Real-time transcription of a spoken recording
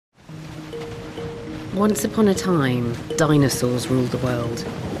Once upon a time, dinosaurs ruled the world.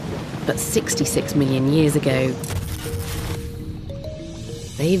 But 66 million years ago,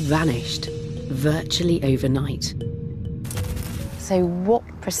 they vanished virtually overnight. So what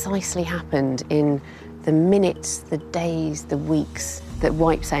precisely happened in the minutes, the days, the weeks that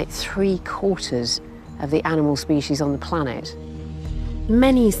wipes out 3/4 of the animal species on the planet?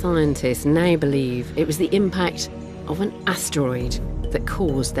 Many scientists now believe it was the impact of an asteroid that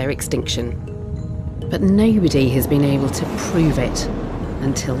caused their extinction. But nobody has been able to prove it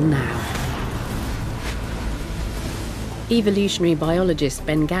until now. Evolutionary biologist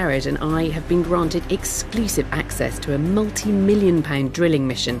Ben Garrod and I have been granted exclusive access to a multi-million-pound drilling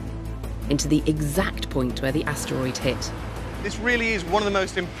mission into the exact point where the asteroid hit. This really is one of the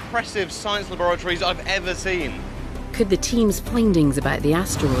most impressive science laboratories I've ever seen. Could the team's findings about the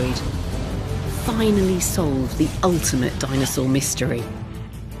asteroid finally solve the ultimate dinosaur mystery?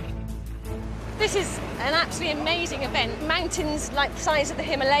 This is an absolutely amazing event. Mountains like the size of the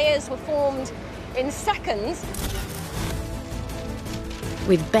Himalayas were formed in seconds.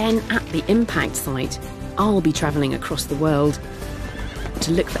 With Ben at the impact site, I'll be travelling across the world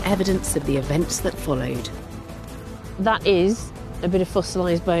to look for evidence of the events that followed. That is a bit of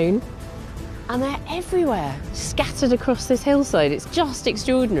fossilised bone, and they're everywhere, scattered across this hillside. It's just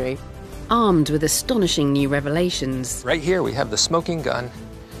extraordinary. Armed with astonishing new revelations, Right here we have the smoking gun,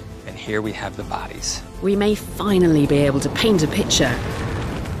 and here we have the bodies. we may finally be able to paint a picture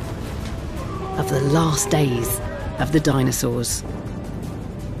of the last days of the dinosaurs.